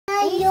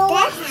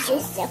That's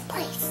just a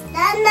place.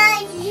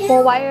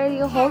 Well, why are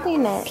you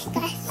holding it?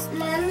 Because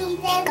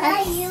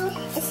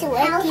it's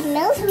already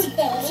melted.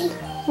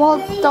 Well,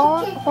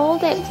 don't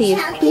hold it, please.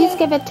 Please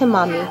give it to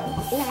Mommy.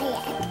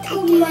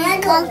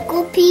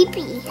 Go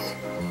pee-pee.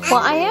 Well,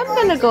 I am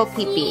gonna go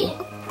pee-pee.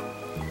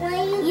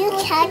 You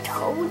can't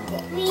hold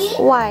it.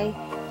 Why?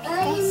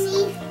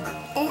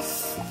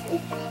 It's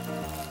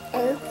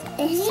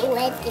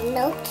already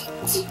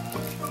melted.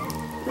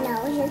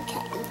 No, you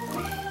can't.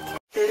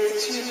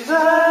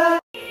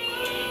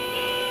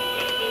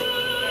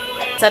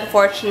 It's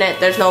unfortunate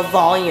there's no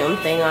volume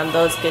thing on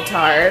those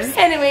guitars.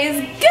 Anyways,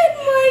 good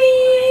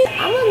morning!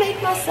 I'm gonna make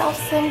myself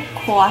some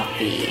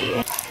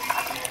coffee.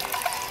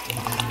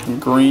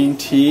 Green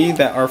tea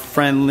that our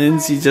friend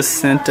Lindsay just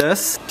sent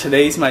us.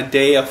 Today's my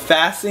day of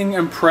fasting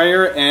and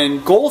prayer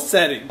and goal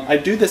setting. I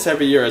do this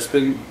every year. It's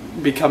been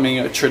becoming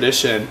a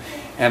tradition.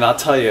 And I'll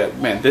tell you,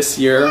 man, this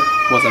year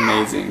was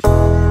amazing.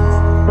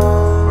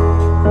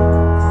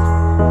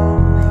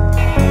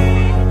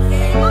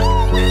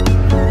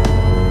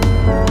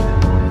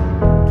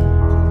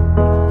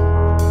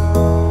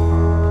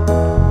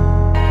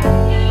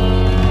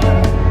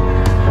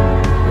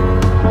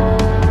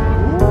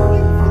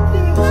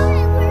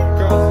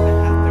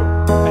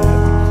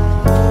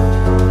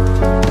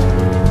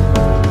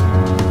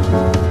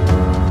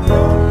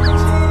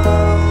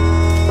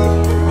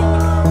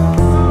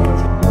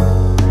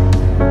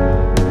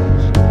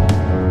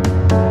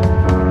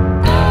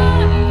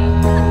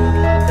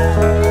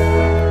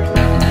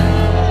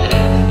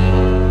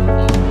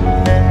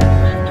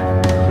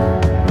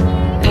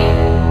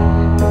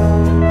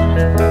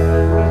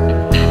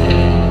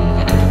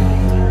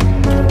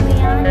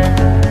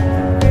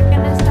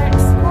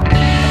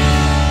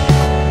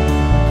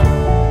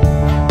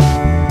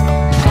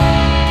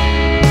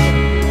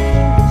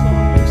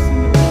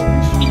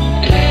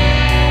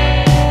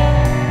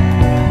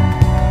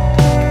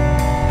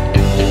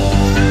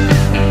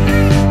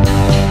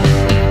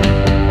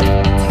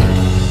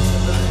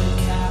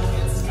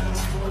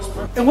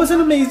 It was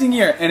an amazing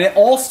year, and it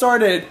all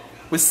started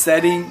with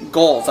setting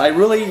goals. I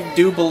really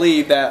do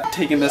believe that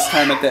taking this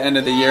time at the end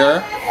of the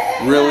year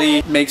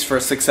really makes for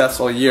a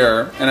successful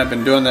year, and I've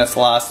been doing this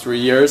the last 3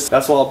 years.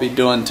 That's what I'll be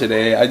doing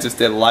today. I just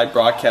did a live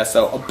broadcast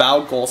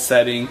about goal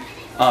setting,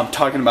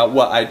 talking about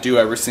what I do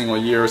every single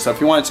year. So if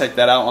you want to check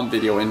that out on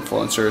Video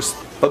Influencers.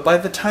 But by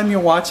the time you're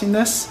watching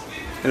this,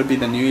 it'll be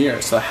the new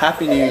year. So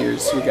happy New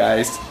Year's, you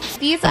guys.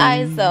 These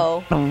eyes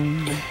though.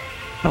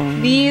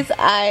 These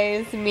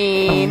eyes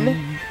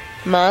mean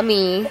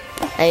Mommy,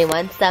 I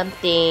want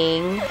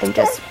something. I'm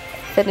just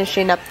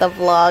finishing up the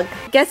vlog.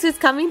 Guess who's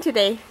coming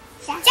today?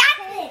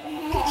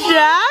 Jackson!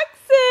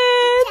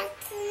 Jackson!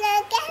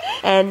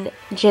 And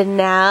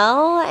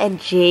Janelle and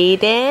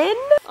Jaden.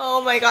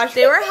 Oh my gosh,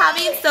 they were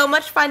having so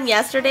much fun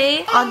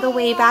yesterday. On the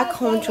way back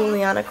home,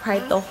 Juliana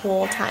cried the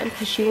whole time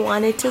because she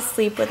wanted to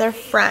sleep with her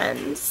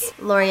friends.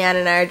 Lorianne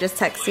and I are just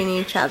texting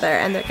each other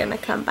and they're gonna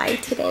come by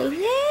today.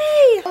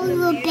 Yay!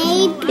 Little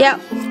baby.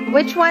 Yep.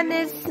 Which one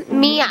is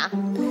Mia?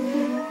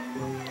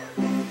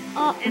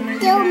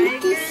 Don't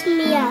kiss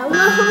me out.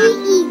 What will we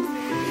eat?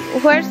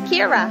 Where's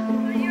Kira?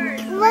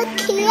 What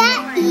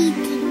Kira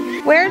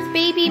eat? Where's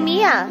baby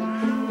Mia?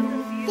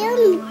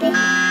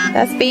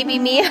 That's baby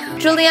Mia.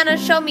 Juliana,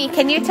 show me.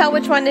 Can you tell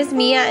which one is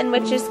Mia and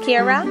which is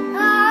Kira?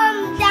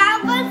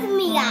 That was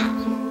Mia.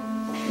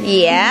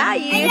 Yeah,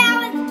 you. And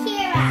that was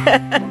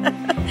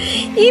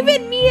Kira.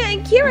 Even Mia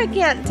and Kira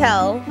can't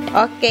tell.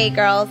 Okay,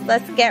 girls,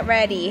 let's get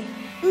ready.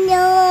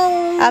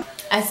 No. Up.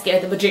 I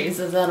scared the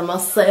bejesus out of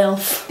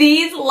myself.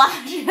 These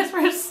lashes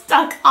were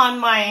stuck on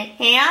my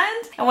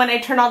hand, and when I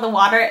turned on the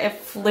water, it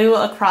flew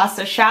across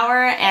the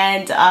shower,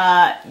 and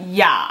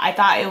yeah, I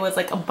thought it was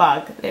like a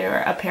bug. They were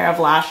a pair of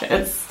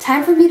lashes.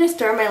 Time for me to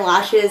store my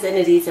lashes in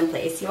a decent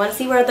place. You want to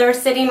see where they're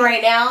sitting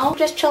right now?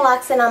 Just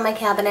chillaxing on my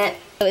cabinet.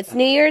 So it's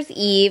New Year's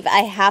Eve. I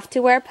have to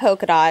wear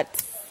polka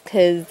dots.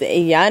 Cause,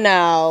 you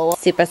know,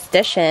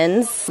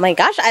 superstitions. My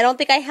gosh, I don't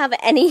think I have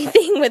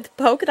anything with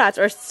polka dots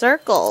or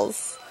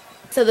circles.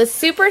 So the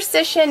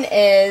superstition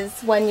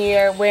is when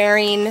you're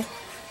wearing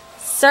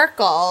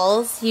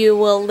circles, you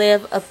will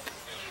live a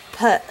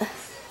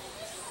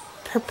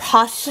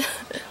prosperous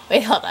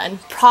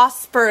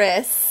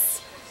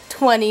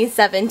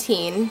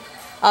 2017.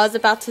 I was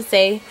about to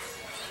say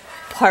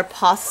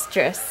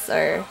preposterous,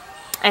 or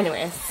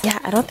anyways. Yeah,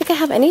 I don't think I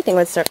have anything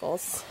with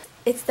circles.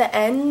 It's the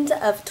end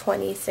of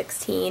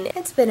 2016.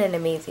 It's been an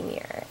amazing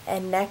year,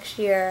 and next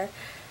year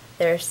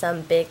there's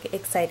some big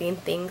exciting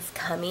things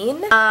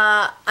coming.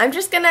 I'm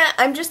just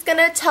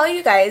gonna tell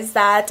you guys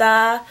that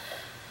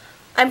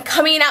I'm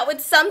coming out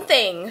with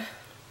something.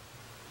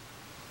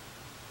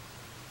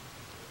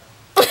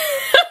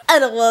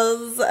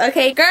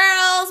 Okay,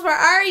 girls, where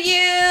are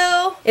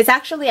you? It's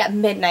actually at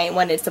midnight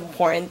when it's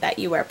important that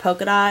you wear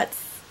polka dots.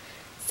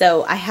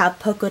 So I have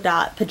polka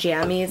dot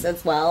pajamas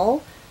as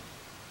well.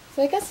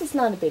 So I guess it's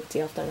not a big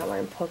deal if they're not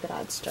wearing polka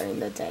dots during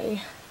the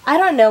day. I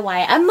don't know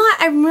why. I'm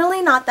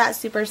really not that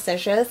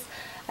superstitious.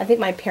 I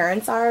think my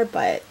parents are,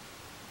 but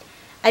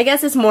I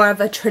guess it's more of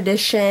a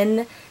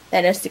tradition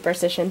than a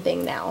superstition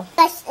thing now.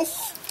 Because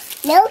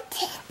it's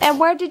melted. And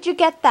where did you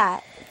get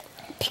that?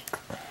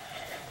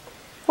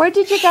 Where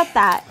did you get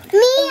that? Me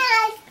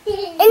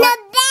in the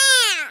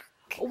bag.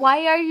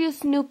 Why are you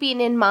snooping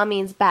in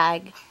Mommy's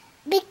bag?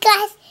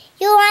 Because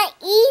you want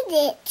to eat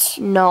it.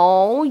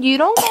 No, you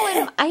don't go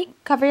in...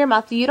 cover your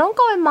mouth. You don't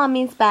go in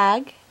Mommy's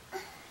bag.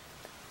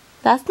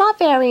 That's not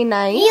very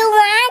nice. You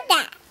want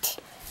that.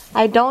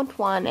 I don't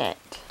want it.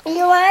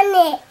 You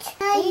want it.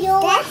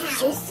 That's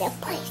just a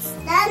place.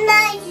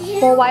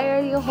 Well, why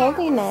are you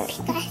holding it?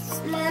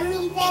 Because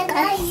Mommy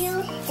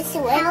it's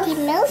already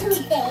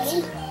melted.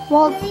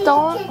 Well,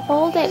 don't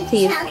hold it,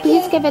 please.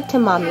 Please give it to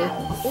Mommy.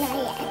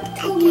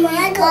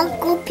 I gotta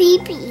go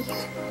pee-pee.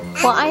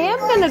 Well, I am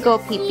gonna go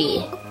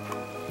pee-pee.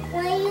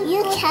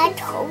 You can't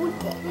hold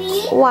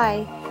it.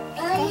 Why?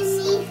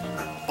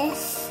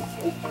 It's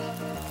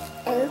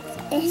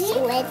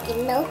already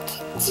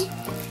melted.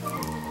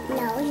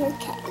 No, you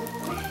can't.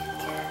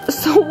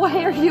 So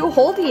why are you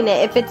holding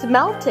it if it's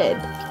melted?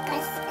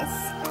 Because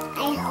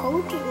I'm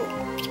holding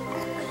it.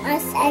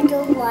 Because I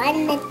don't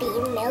want to be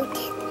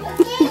melted.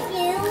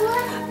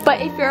 But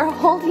if you're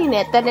holding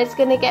it, then it's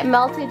gonna get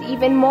melted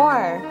even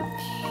more.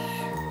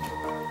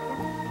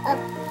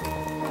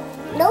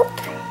 Nope.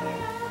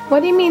 What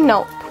do you mean,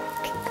 nope?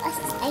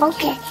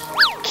 Okay.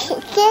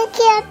 Can't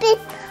keep it.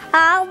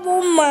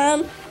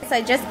 Mom. So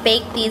I just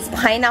baked these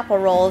pineapple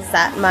rolls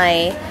that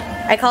I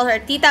call her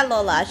Tita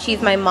Lola.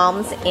 She's my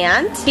mom's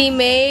aunt. She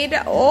made,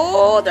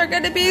 oh, they're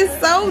gonna be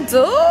so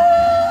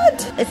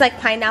good. It's like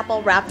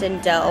pineapple wrapped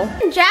in dough.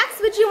 Jax,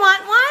 would you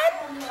want one?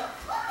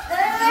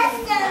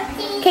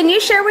 Can you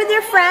share with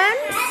your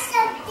friends?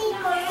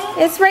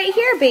 It's right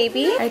here,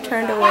 baby. I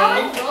turned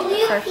away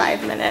for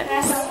 5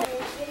 minutes.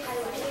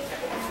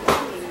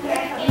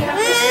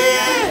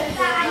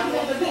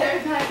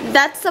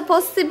 That's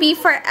supposed to be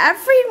for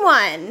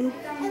everyone.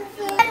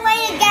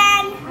 Way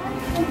again.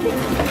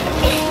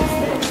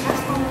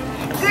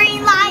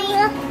 Green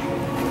light.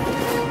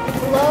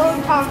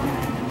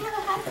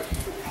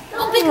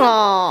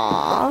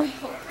 Aww.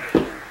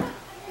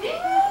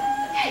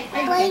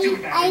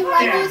 I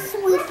want to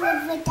sleep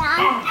with the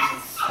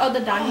doggies. Oh, the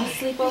doggies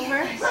sleep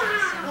over?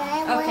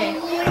 Okay.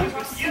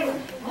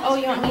 Oh,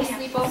 you want me to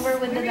sleep over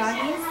with the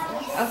doggies?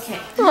 Okay.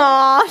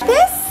 Aww,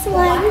 this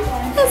one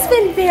has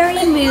been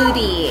very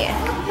moody.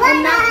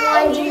 I'm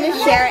not wanting to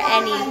share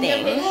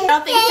anything. I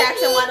don't think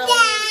Jackson wanted to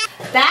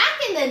leave. Back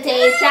in the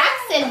day,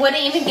 Jackson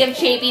wouldn't even give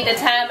JB the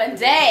time of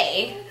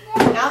day.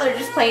 Now they're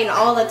just playing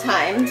all the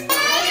time.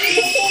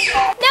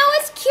 Now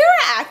it's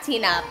Kira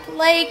acting up.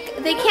 Like,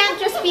 they can't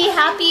just be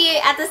happy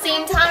at the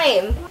same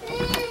time.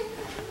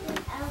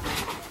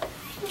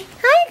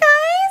 Hi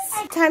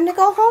guys! Time to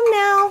go home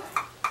now.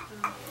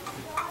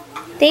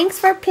 Thanks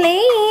for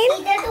playing.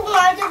 He doesn't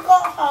want to go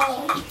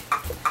home.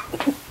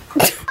 I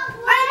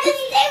want to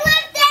stay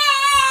with them!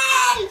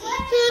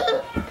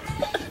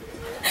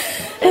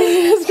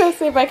 Let's go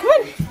say bye. Come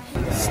on.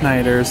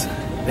 Snyder's,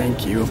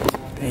 thank you,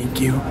 thank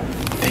you,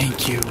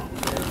 thank you.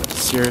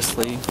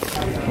 Seriously,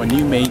 when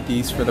you made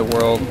these for the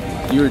world,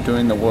 you are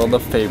doing the world a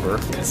favor.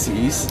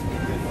 These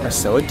are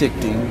so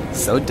addicting,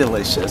 so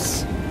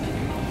delicious.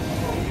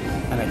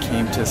 And I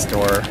came to the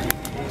store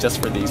just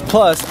for these.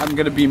 Plus, I'm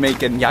gonna be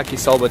making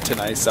yakisoba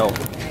tonight, so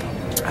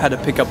I had to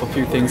pick up a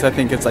few things. I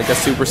think it's like a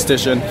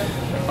superstition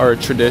or a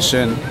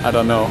tradition. I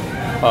don't know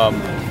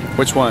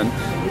which one.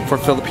 For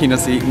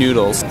Filipinos to eat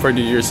noodles for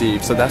New Year's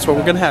Eve. So that's what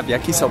we're gonna have,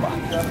 yakisoba.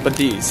 But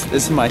this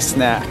is my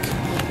snack.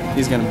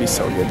 He's gonna be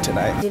so good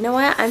tonight. You know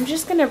what? I'm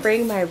just gonna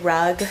bring my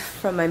rug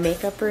from my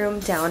makeup room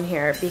down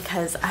here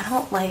because I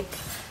don't like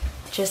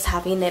just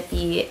having it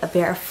be a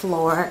bare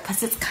floor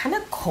because it's kind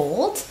of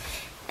cold.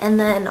 And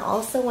then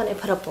also when I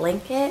put a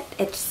blanket,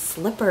 it's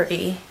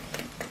slippery.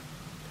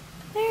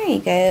 There you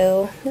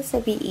go. This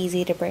will be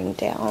easy to bring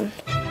down.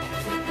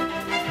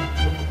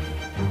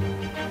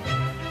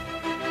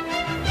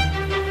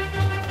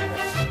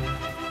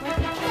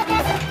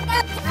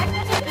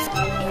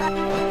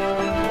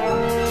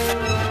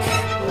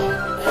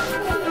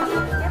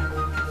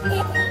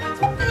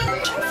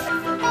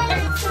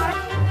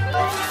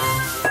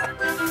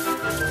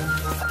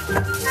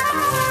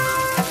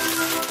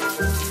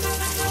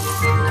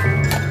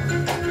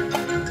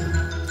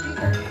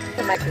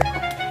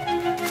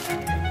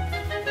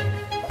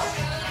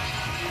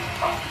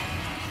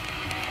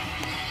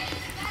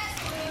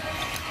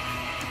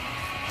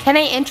 Can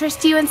I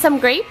interest you in some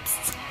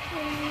grapes?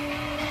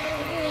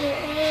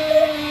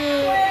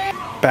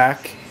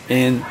 Back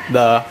in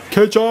the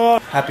kitchen.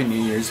 Happy New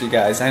Year's, you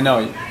guys. I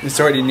know it's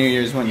already New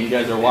Year's when you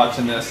guys are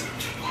watching this.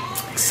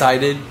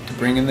 Excited to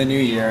bring in the New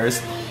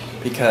Year's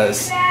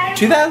because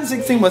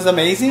 2016 was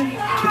amazing.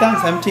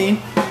 2017,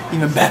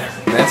 even better.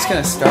 That's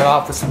gonna start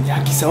off with some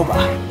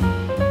yakisoba.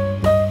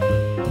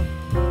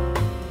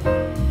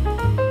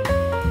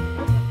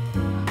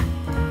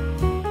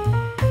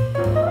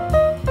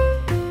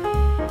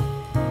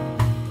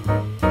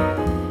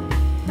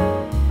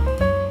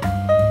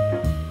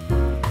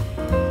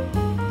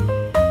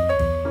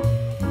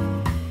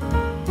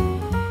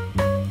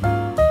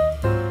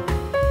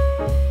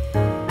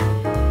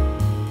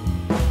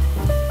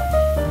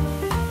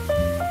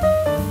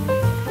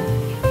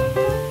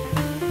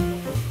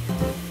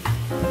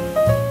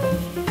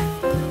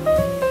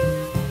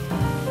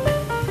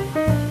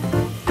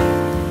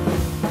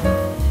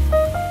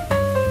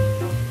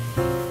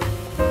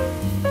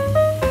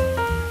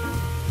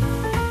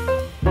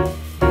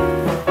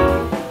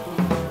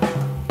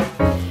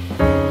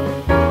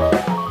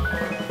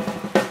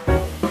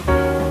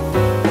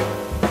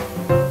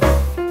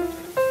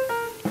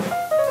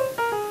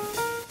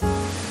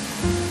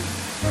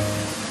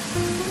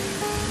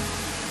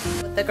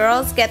 the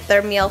girls get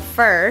their meal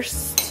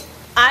first.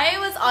 I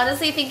was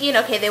honestly thinking,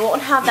 okay, they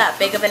won't have that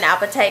big of an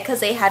appetite because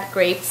they had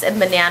grapes and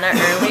banana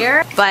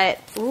earlier. But,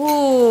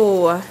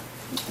 ooh,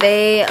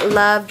 they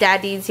love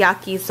Daddy's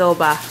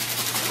yakisoba.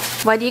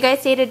 What do you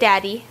guys say to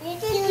Daddy?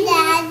 Thank you,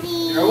 Daddy.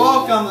 You're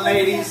welcome,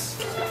 ladies.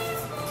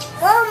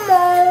 One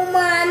more,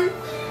 Mom.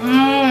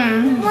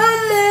 Mmm.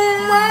 One more,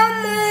 Mom.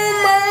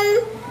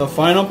 The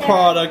final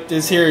product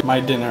is here. My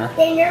dinner.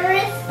 Dinner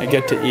is... I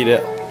get to eat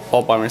it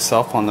all by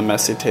myself on the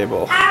messy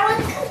table. I will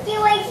cook it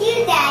like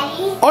you,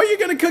 Daddy. Oh, you're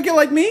gonna cook it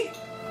like me?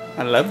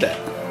 I love that.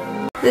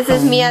 This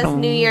is Mia's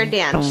New Year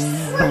dance.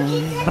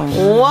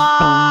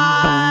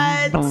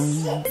 What?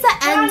 It's the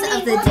end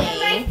of the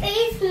day.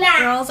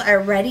 Girls are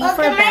ready for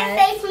bed.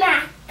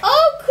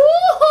 Oh,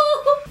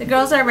 cool! The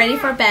girls are ready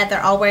for bed.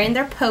 They're all wearing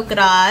their polka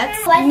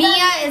dots.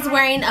 Mia is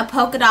wearing a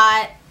polka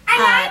dot.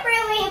 I'm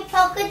wearing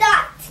polka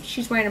dots.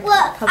 She's wearing a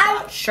polka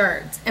dot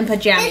shirt and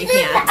pajama pants.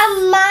 This is a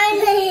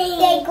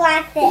Monday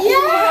glasses.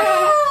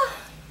 Yeah.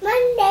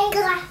 Monday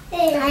glasses.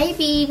 Hi,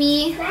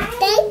 baby.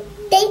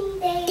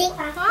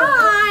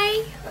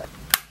 Hi.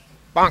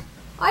 Bonk.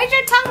 Why is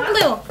your tongue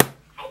blue?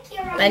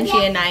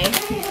 Benji and I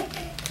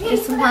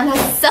just want to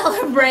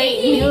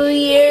celebrate New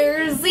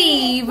Year's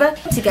Eve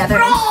together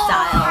in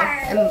style.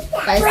 And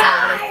by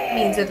style, it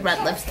means with red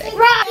lipstick.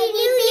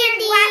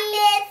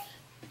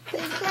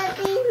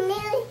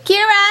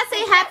 Kira,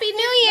 say Happy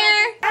New Year.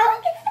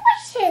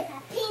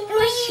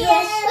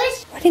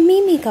 Where did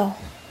Mimi go?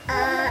 I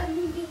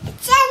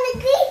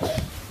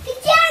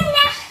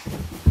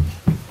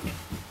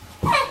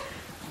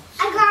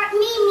got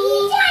Mimi.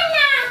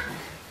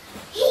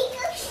 He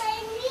looks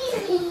like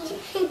Mimi.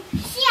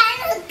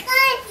 Santa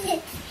got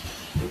it.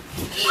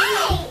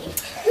 Hey.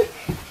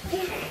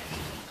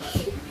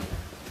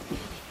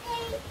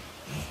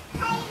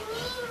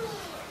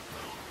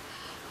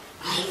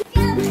 Hi,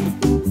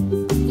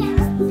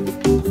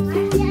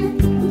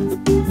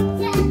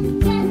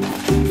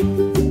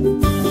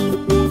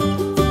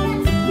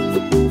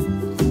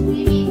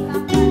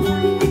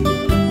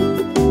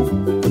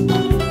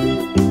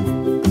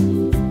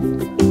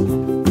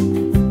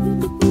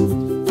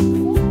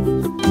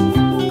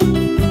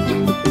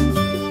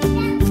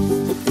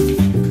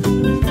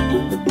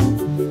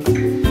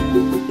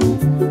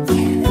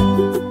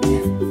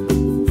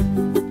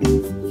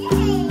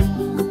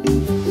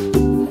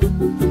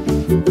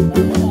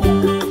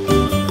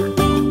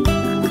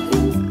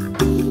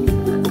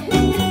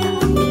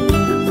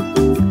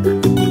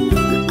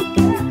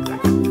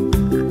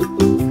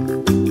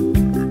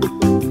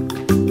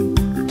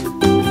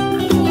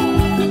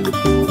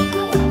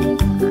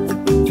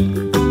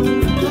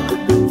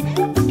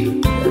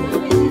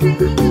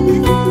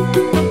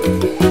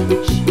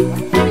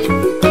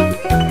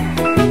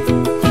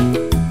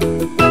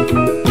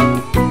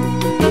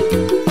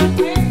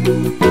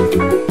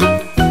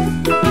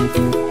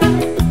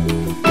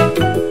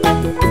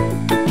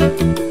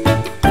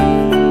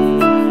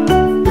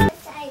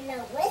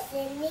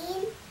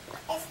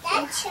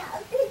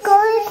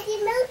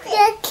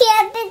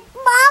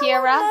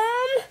 Kira,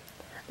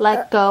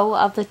 let go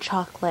of the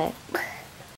chocolate.